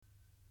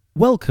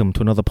Welcome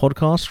to another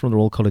podcast from the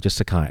Royal College of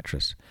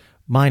Psychiatrists.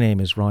 My name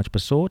is Raj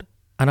Persaud,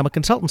 and I'm a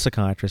consultant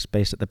psychiatrist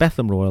based at the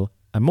Bethlem Royal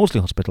and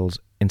Maudsley Hospitals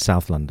in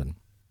South London.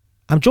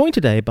 I'm joined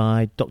today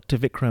by Dr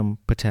Vikram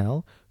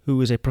Patel, who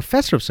is a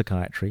professor of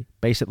psychiatry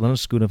based at the London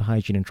School of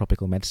Hygiene and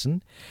Tropical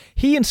Medicine.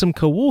 He and some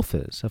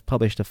co-authors have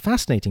published a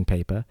fascinating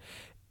paper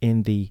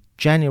in the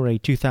January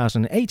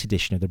 2008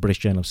 edition of the British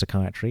Journal of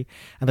Psychiatry,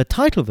 and the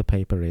title of the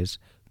paper is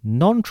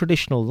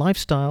Non-Traditional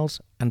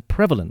Lifestyles and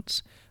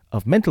Prevalence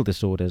of Mental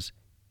Disorders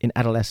in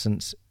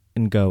Adolescents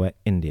in Goa,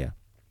 India.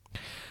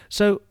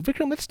 So,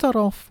 Vikram, let's start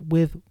off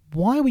with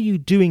why were you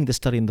doing the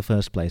study in the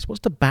first place?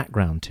 What's the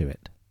background to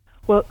it?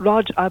 Well,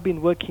 Raj, I've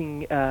been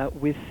working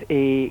with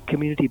a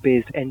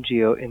community-based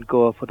NGO in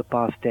Goa for the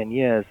past 10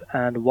 years,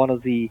 and one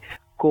of the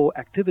core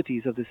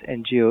activities of this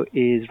NGO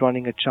is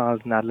running a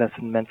child and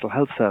adolescent mental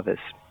health service.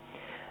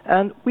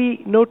 And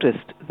we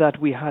noticed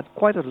that we had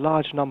quite a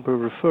large number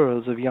of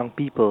referrals of young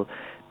people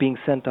being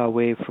sent our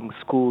way from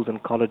schools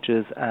and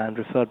colleges and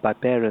referred by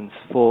parents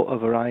for a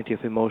variety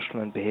of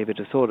emotional and behavior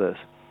disorders.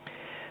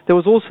 There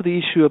was also the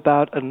issue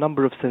about a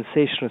number of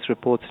sensationalist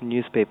reports in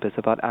newspapers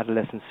about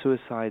adolescent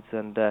suicides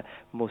and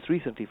most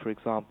recently, for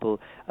example,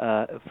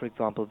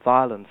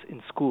 violence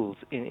in schools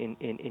in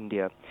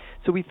India.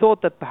 So we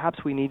thought that perhaps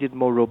we needed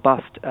more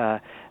robust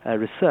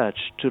research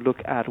to look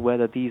at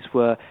whether these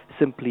were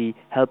simply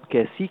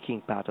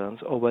healthcare-seeking patterns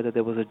or whether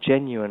there was a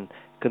genuine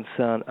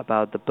concern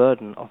about the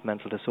burden of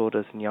mental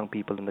disorders in young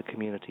people in the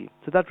community.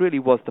 So that really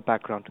was the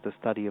background to the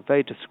study, a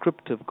very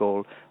descriptive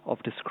goal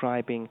of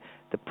describing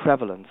the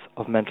prevalence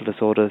of mental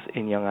disorders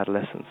in young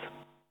adolescents.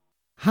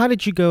 How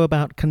did you go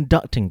about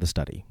conducting the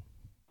study?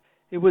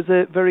 It was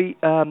a very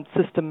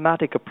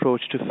systematic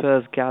approach to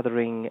first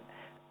gathering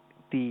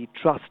the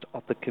trust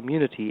of the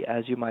community.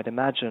 As you might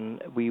imagine,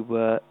 we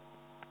were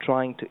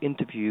trying to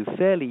interview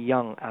fairly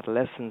young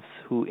adolescents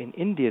who in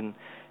Indian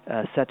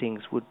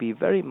settings would be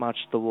very much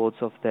the words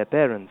of their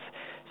parents.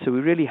 So we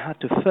really had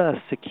to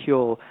first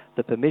secure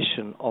the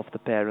permission of the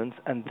parents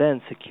and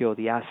then secure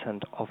the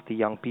assent of the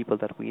young people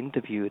that we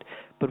interviewed.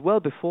 But well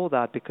before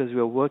that, because we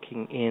were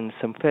working in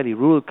some fairly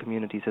rural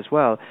communities as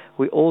well,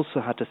 we also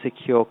had to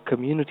secure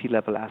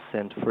community-level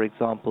assent, for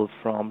example,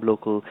 from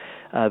local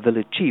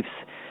village chiefs.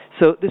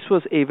 So this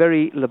was a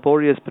very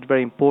laborious but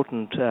very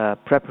important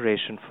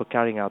preparation for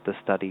carrying out the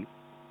study.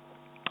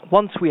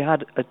 Once we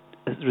had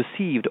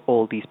received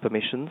all these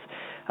permissions,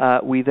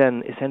 we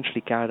then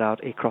essentially carried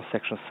out a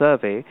cross-sectional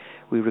survey.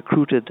 We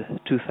recruited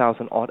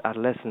 2,000-odd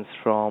adolescents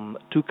from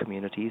two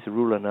communities,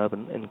 rural and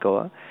urban, in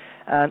Goa.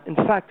 And in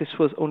fact, this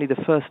was only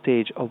the first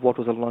stage of what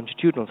was a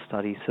longitudinal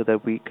study, so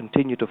that we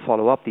continue to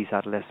follow up these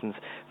adolescents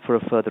for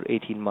a further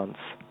 18 months.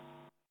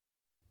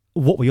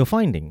 What were your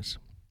findings?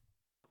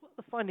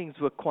 The findings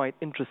were quite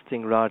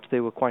interesting, Raj. They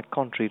were quite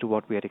contrary to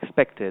what we had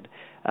expected.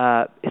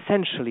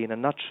 Essentially, in a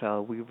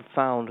nutshell, we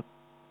found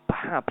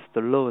perhaps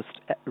the lowest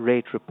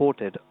rate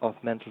reported of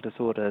mental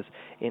disorders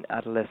in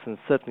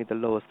adolescents, certainly the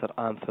lowest that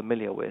I'm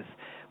familiar with,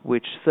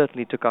 which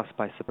certainly took us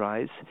by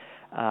surprise,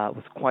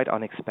 was quite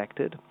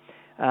unexpected.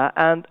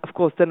 And, of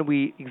course, then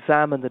we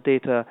examined the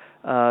data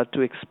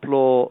to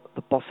explore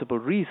the possible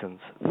reasons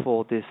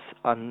for this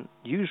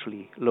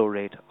unusually low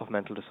rate of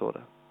mental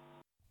disorder.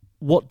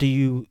 What do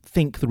you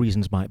think the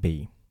reasons might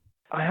be?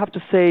 I have to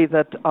say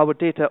that our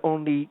data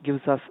only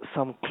gives us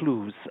some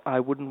clues. I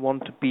wouldn't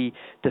want to be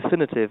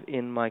definitive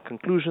in my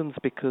conclusions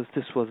because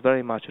this was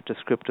very much a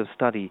descriptive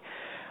study.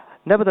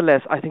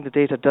 Nevertheless, I think the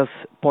data does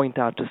point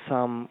out to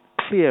some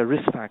clear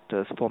risk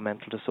factors for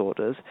mental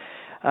disorders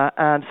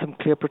and some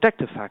clear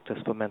protective factors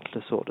for mental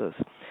disorders.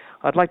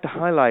 I'd like to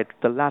highlight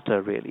the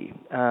latter, really,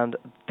 and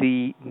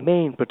the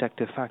main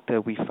protective factor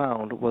we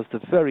found was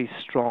the very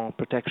strong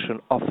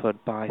protection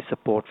offered by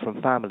support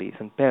from families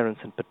and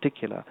parents in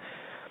particular.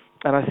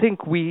 And I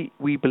think we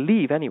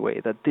believe,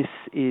 anyway, that this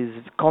is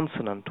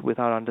consonant with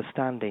our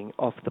understanding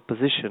of the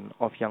position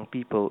of young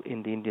people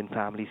in the Indian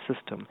family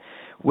system,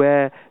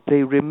 where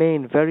they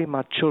remain very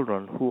much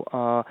children who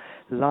are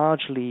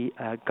largely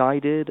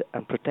guided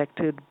and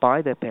protected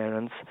by their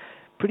parents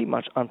pretty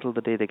much until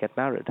the day they get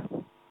married.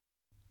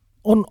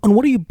 On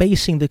what are you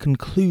basing the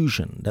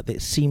conclusion that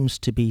it seems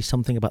to be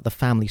something about the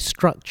family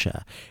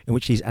structure in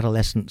which these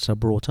adolescents are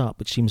brought up,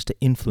 which seems to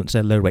influence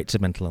their low rates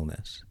of mental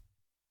illness?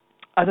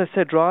 As I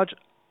said, Raj,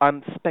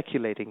 I'm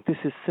speculating. This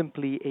is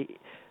simply a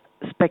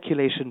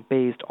speculation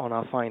based on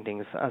our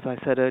findings. As I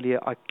said earlier,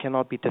 I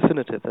cannot be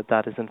definitive that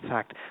that is in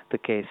fact the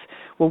case.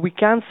 What we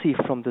can see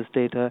from this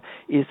data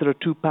is there are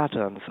two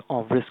patterns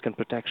of risk and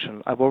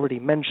protection. I've already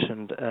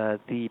mentioned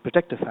the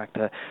protective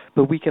factor,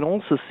 but we can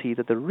also see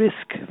that the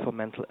risk for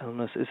mental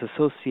illness is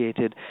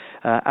associated,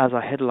 as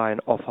our headline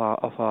of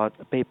our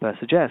paper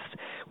suggests,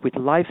 with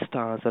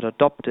lifestyles that are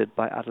adopted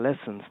by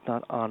adolescents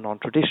that are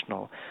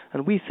non-traditional.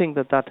 And we think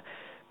that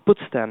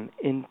puts them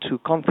into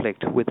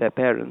conflict with their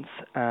parents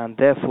and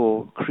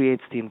therefore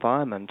creates the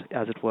environment,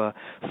 as it were,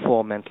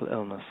 for mental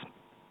illness.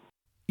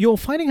 Your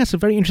finding has some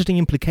very interesting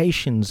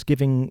implications,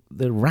 given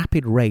the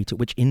rapid rate at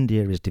which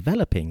India is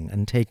developing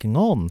and taking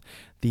on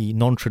the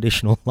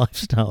non-traditional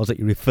lifestyles that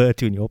you refer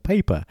to in your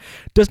paper.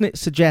 Doesn't it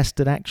suggest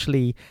that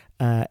actually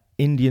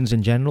Indians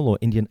in general, or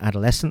Indian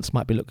adolescents,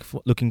 might be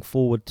looking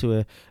forward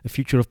to a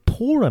future of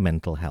poorer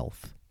mental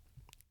health?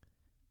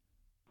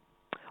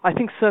 I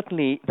think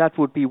certainly that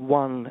would be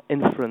one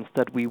inference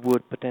that we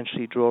would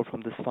potentially draw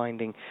from this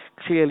finding.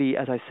 Clearly,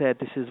 as I said,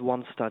 this is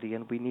one study,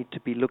 and we need to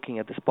be looking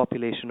at this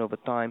population over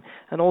time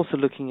and also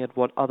looking at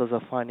what others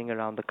are finding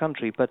around the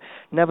country. But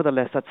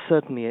nevertheless, that's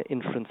certainly an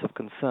inference of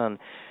concern.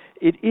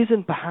 It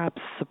isn't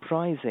perhaps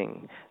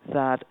surprising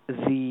that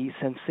the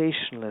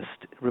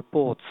sensationalist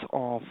reports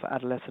of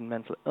adolescent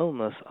mental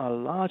illness are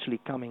largely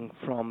coming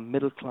from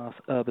middle-class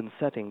urban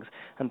settings,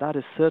 and that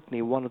is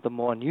certainly one of the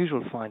more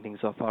unusual findings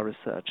of our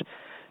research.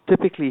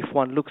 Typically, if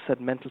one looks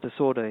at mental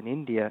disorder in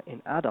India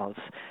in adults,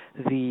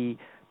 the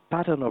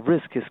pattern of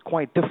risk is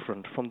quite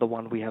different from the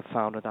one we have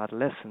found in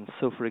adolescents.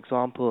 So, for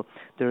example,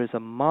 there is a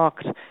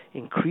marked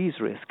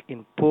increased risk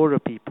in poorer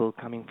people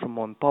coming from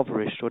more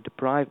impoverished or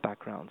deprived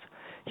backgrounds.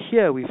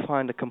 Here we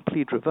find a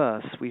complete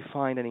reverse. We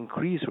find an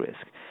increased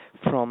risk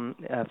from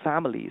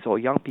families or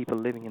young people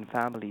living in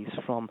families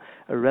from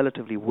a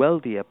relatively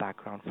wealthier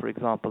background, for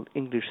example,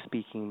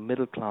 English-speaking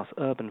middle-class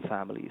urban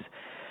families.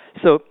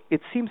 So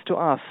it seems to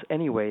us,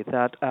 anyway,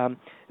 that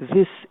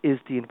this is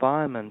the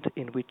environment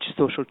in which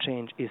social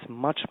change is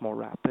much more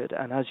rapid.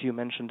 And as you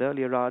mentioned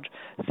earlier, Raj,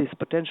 this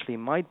potentially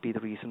might be the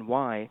reason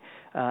why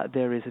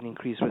there is an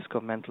increased risk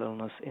of mental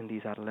illness in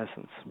these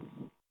adolescents.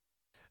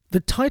 The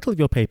title of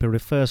your paper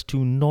refers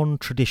to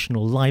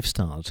non-traditional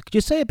lifestyles. Could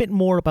you say a bit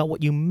more about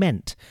what you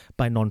meant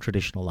by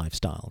non-traditional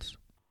lifestyles?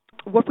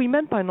 What we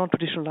meant by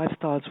non-traditional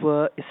lifestyles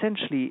were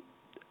essentially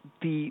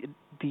the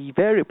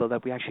variable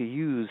that we actually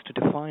used to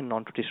define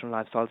non-traditional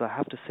lifestyles, I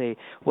have to say,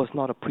 was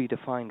not a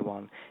predefined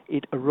one.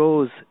 It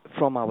arose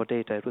from our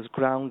data. It was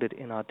grounded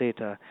in our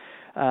data.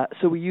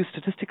 So we used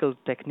statistical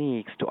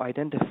techniques to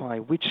identify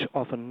which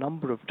of a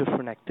number of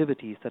different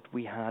activities that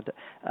we had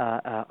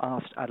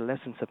asked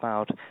adolescents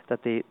about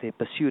that they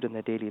pursued in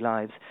their daily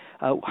lives,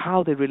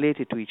 how they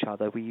related to each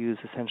other. We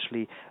used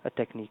essentially a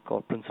technique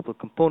called principal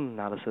component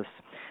analysis.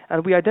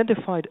 And we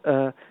identified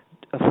a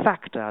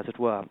factor, as it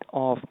were,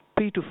 of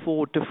 3 to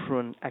 4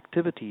 different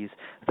activities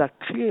that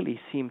clearly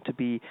seem to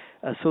be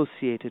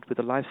associated with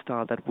a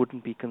lifestyle that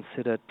wouldn't be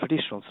considered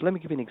traditional. So let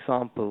me give you an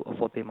example of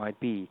what they might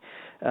be.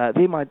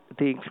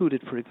 They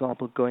included, for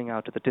example, going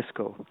out to the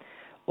disco,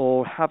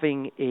 or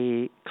having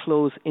a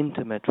close,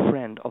 intimate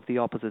friend of the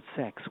opposite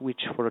sex,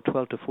 which for a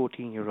 12 to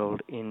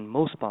 14-year-old in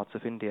most parts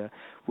of India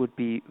would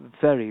be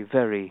very,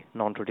 very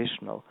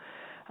non-traditional.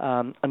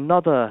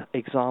 Another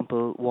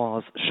example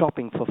was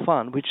shopping for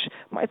fun, which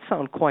might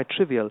sound quite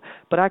trivial,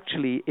 but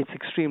actually it's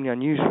extremely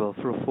unusual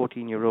for a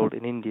 14-year-old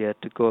in India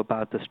to go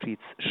about the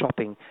streets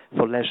shopping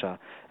for leisure.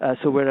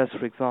 So whereas,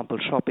 for example,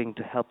 shopping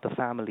to help the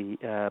family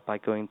by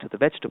going to the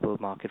vegetable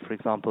market, for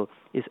example,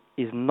 is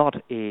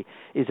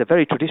a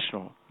very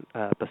traditional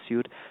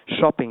pursuit,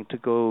 shopping to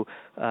go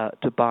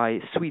to buy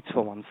sweets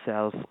for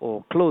oneself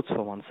or clothes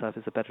for oneself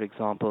is a better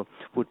example,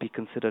 would be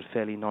considered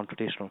fairly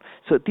non-traditional.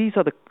 So these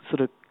are the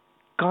sort of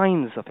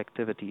kinds of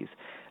activities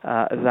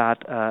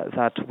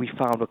that we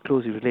found were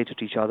closely related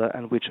to each other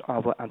and which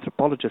our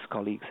anthropologist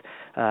colleagues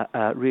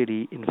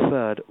really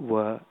inferred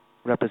were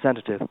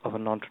representative of a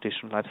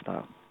non-traditional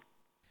lifestyle.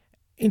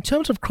 In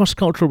terms of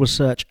cross-cultural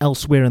research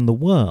elsewhere in the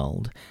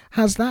world,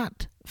 has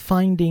that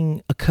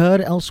finding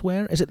occurred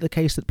elsewhere? Is it the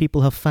case that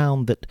people have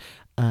found that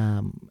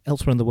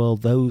elsewhere in the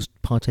world, those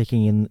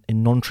partaking in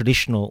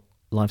non-traditional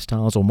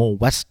lifestyles or more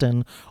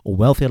Western or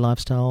wealthier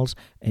lifestyles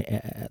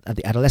at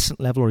the adolescent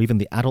level or even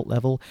the adult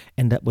level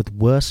end up with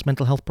worse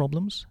mental health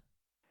problems?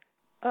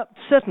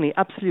 Certainly,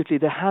 absolutely.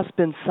 There has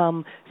been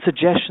some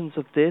suggestions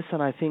of this,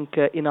 and I think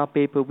in our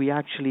paper we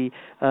actually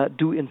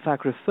do in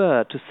fact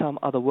refer to some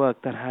other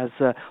work that has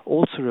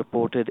also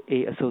reported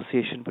a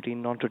association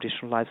between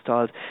non-traditional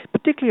lifestyles,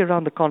 particularly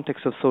around the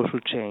context of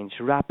social change,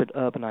 rapid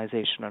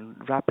urbanization and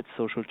rapid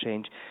social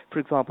change. For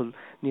example,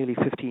 nearly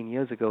 15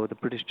 years ago, the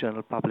British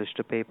Journal published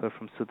a paper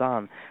from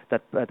Sudan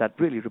that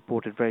really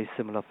reported very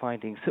similar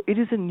findings. So it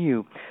isn't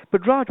new.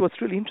 But Raj,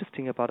 what's really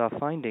interesting about our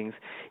findings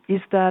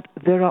is that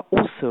there are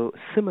also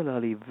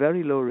similarly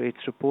very low rates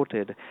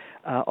reported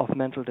of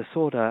mental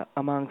disorder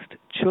amongst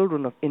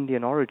children of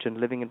Indian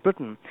origin living in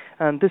Britain.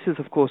 And this is,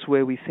 of course,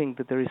 where we think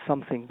that there is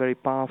something very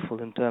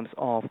powerful in terms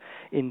of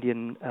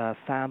Indian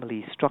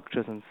family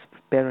structures and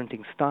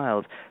parenting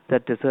styles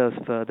that deserves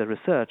further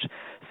research.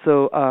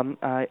 So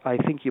I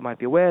think you might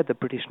be aware the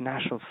British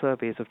National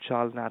Surveys of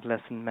Child and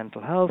Adolescent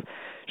Mental Health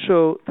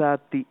show that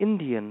the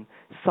Indian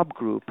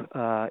subgroup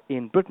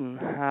in Britain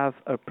have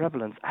a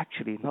prevalence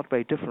actually not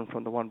very different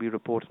from the one we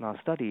report in our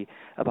study,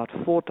 about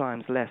 4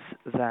 times less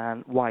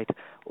than white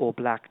or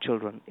black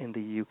children in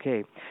the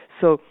UK.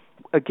 So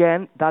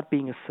again, that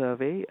being a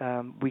survey,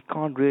 we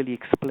can't really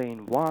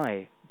explain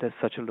why there's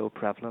such a low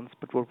prevalence,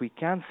 but what we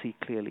can see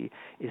clearly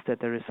is that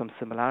there is some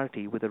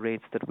similarity with the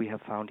rates that we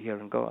have found here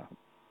in Goa.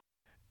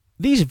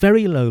 These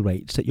very low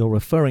rates that you're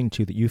referring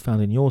to that you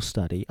found in your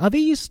study, are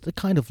these the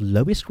kind of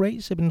lowest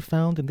rates that have been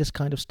found in this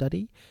kind of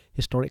study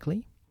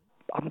historically?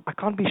 I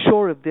can't be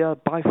sure if they are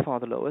by far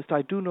the lowest.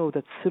 I do know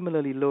that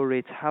similarly low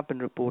rates have been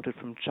reported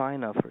from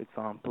China, for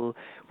example,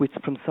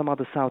 from some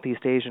other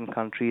Southeast Asian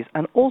countries,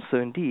 and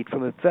also indeed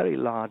from a very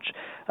large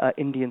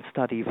Indian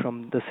study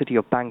from the city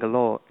of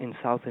Bangalore in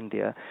South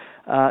India.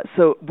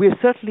 So we're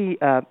certainly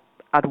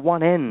at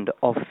one end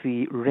of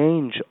the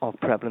range of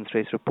prevalence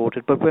rates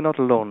reported, but we're not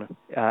alone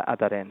at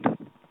that end.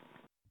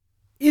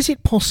 Is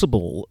it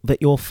possible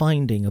that your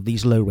finding of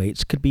these low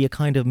rates could be a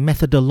kind of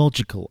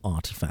methodological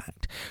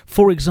artifact?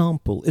 For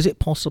example, is it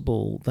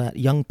possible that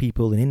young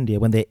people in India,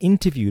 when they're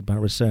interviewed by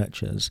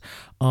researchers,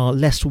 are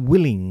less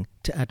willing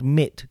to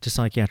admit to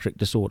psychiatric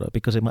disorder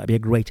because there might be a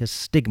greater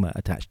stigma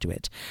attached to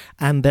it,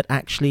 and that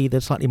actually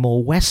the slightly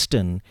more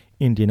Western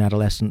Indian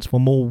adolescents were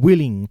more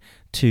willing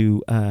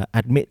to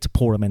admit to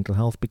poorer mental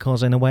health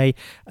because, in a way,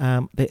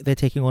 they're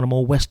taking on a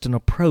more Western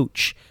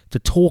approach to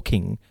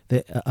talking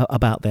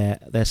about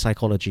their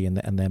psychology and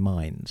their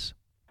minds?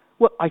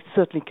 Well, I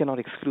certainly cannot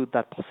exclude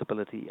that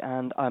possibility,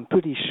 and I'm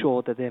pretty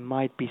sure that there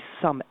might be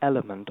some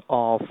element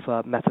of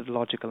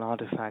methodological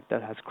artifact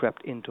that has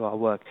crept into our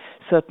work.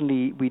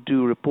 Certainly, we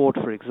do report,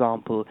 for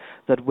example,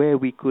 that where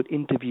we could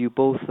interview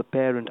both the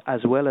parent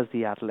as well as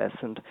the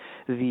adolescent,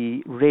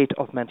 the rate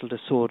of mental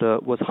disorder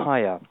was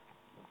higher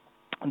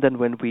than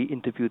when we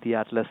interviewed the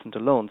adolescent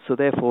alone. So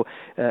therefore,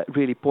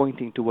 really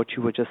pointing to what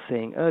you were just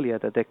saying earlier,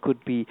 that there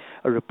could be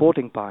a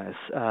reporting bias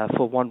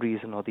for one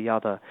reason or the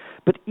other.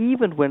 But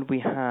even when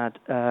we had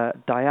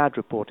dyad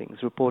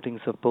reportings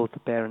of both the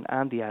parent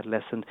and the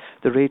adolescent,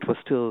 the rate was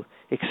still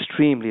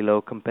extremely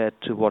low compared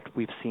to what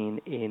we've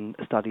seen in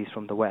studies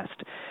from the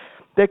West.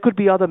 There could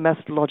be other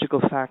methodological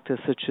factors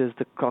such as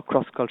the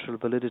cross-cultural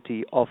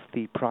validity of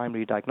the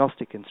primary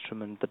diagnostic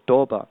instrument, the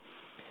DORBA.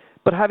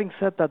 But having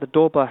said that, the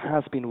DORBA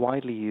has been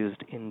widely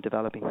used in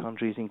developing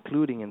countries,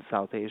 including in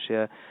South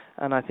Asia,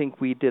 and I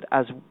think we did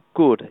as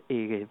good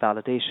a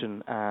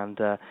validation and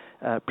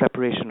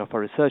preparation of our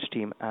research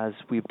team as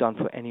we've done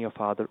for any of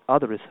our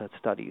other research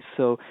studies.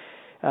 So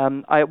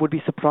I would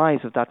be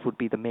surprised if that would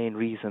be the main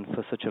reason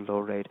for such a low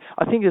rate.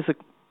 I think it's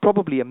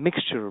probably a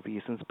mixture of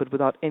reasons, but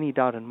without any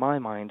doubt in my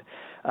mind,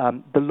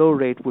 the low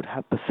rate would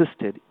have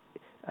persisted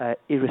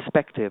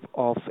irrespective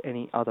of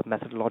any other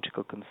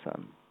methodological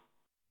concern.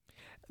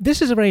 This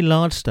is a very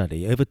large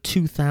study. Over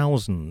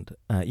 2,000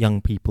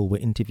 young people were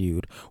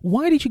interviewed.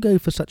 Why did you go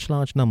for such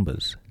large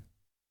numbers?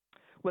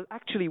 Well,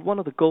 actually, one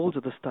of the goals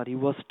of the study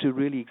was to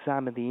really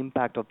examine the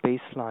impact of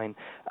baseline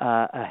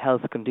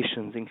health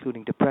conditions,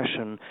 including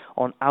depression,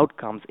 on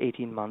outcomes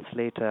 18 months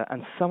later.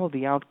 And some of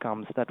the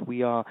outcomes that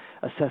we are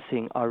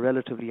assessing are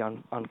relatively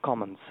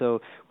uncommon. So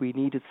we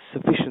needed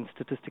sufficient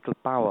statistical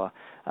power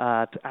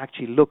to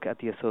actually look at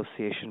the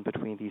association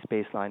between these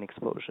baseline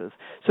exposures.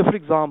 So, for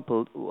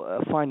example,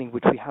 a finding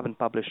which we haven't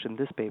published in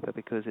this paper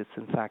because it's,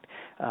 in fact,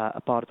 a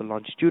part of the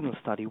longitudinal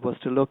study was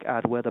to look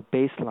at whether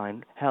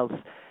baseline health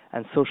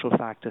and social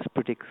factors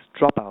predict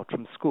dropout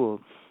from school.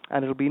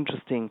 And it'll be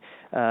interesting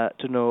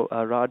to know,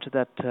 Raj,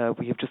 that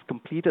we have just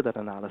completed that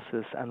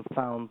analysis and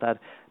found that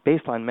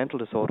baseline mental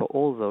disorder,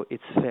 although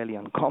it's fairly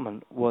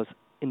uncommon, was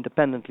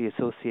independently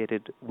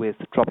associated with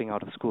dropping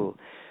out of school.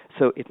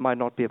 So it might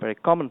not be a very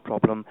common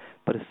problem,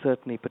 but it's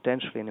certainly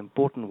potentially an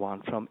important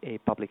one from a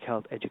public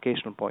health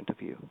educational point of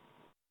view.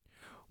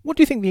 What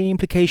do you think the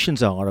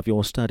implications are of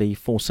your study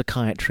for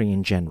psychiatry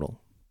in general?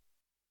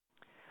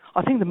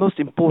 I think the most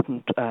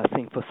important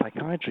thing for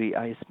psychiatry,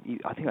 I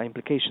think our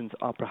implications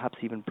are perhaps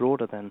even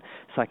broader than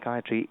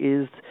psychiatry,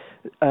 is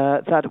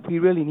that we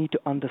really need to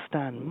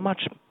understand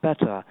much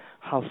better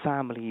how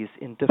families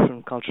in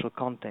different cultural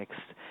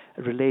contexts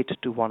relate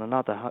to one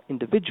another, how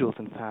individuals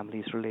and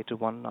families relate to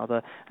one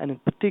another, and in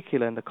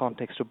particular in the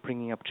context of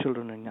bringing up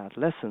children and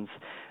adolescents,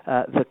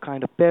 the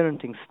kind of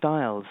parenting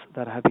styles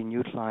that have been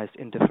utilized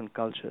in different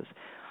cultures.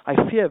 I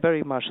fear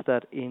very much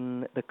that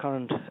in the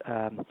current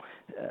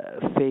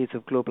phase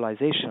of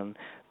globalization,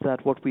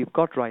 that what we've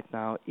got right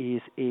now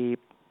is a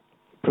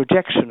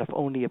projection of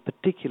only a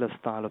particular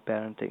style of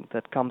parenting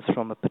that comes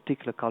from a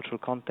particular cultural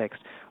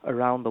context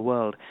around the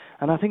world.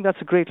 And I think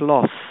that's a great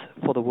loss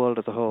for the world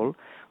as a whole.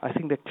 I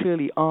think there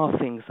clearly are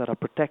things that are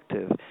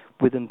protective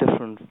within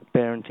different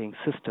parenting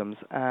systems,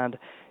 and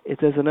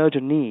there's an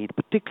urgent need,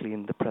 particularly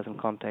in the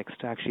present context,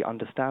 to actually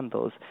understand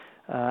those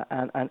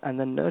and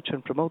then nurture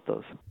and promote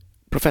those.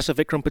 Professor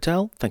Vikram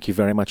Patel, thank you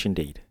very much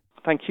indeed.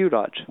 Thank you,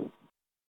 Raj.